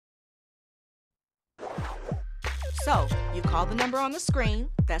So, you call the number on the screen,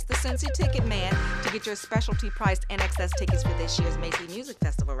 that's the Cincy Ticket Man, to get your specialty priced NXS tickets for this year's Macy Music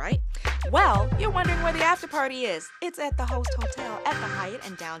Festival, right? Well, you're wondering where the after party is. It's at the Host Hotel at the Hyatt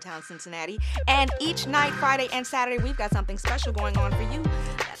in downtown Cincinnati. And each night, Friday and Saturday, we've got something special going on for you.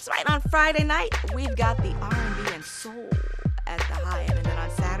 That's right, on Friday night, we've got the R&B and soul at the Hyatt. And then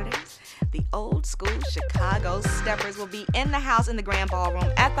on Saturdays, the old school Chicago Steppers will be in the house in the Grand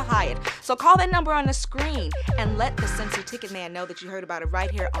Ballroom at the Hyatt. So call that number on the screen and let the Cincy Ticket Man know that you heard about it right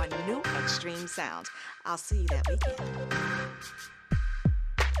here on New Extreme Sounds. I'll see you that weekend.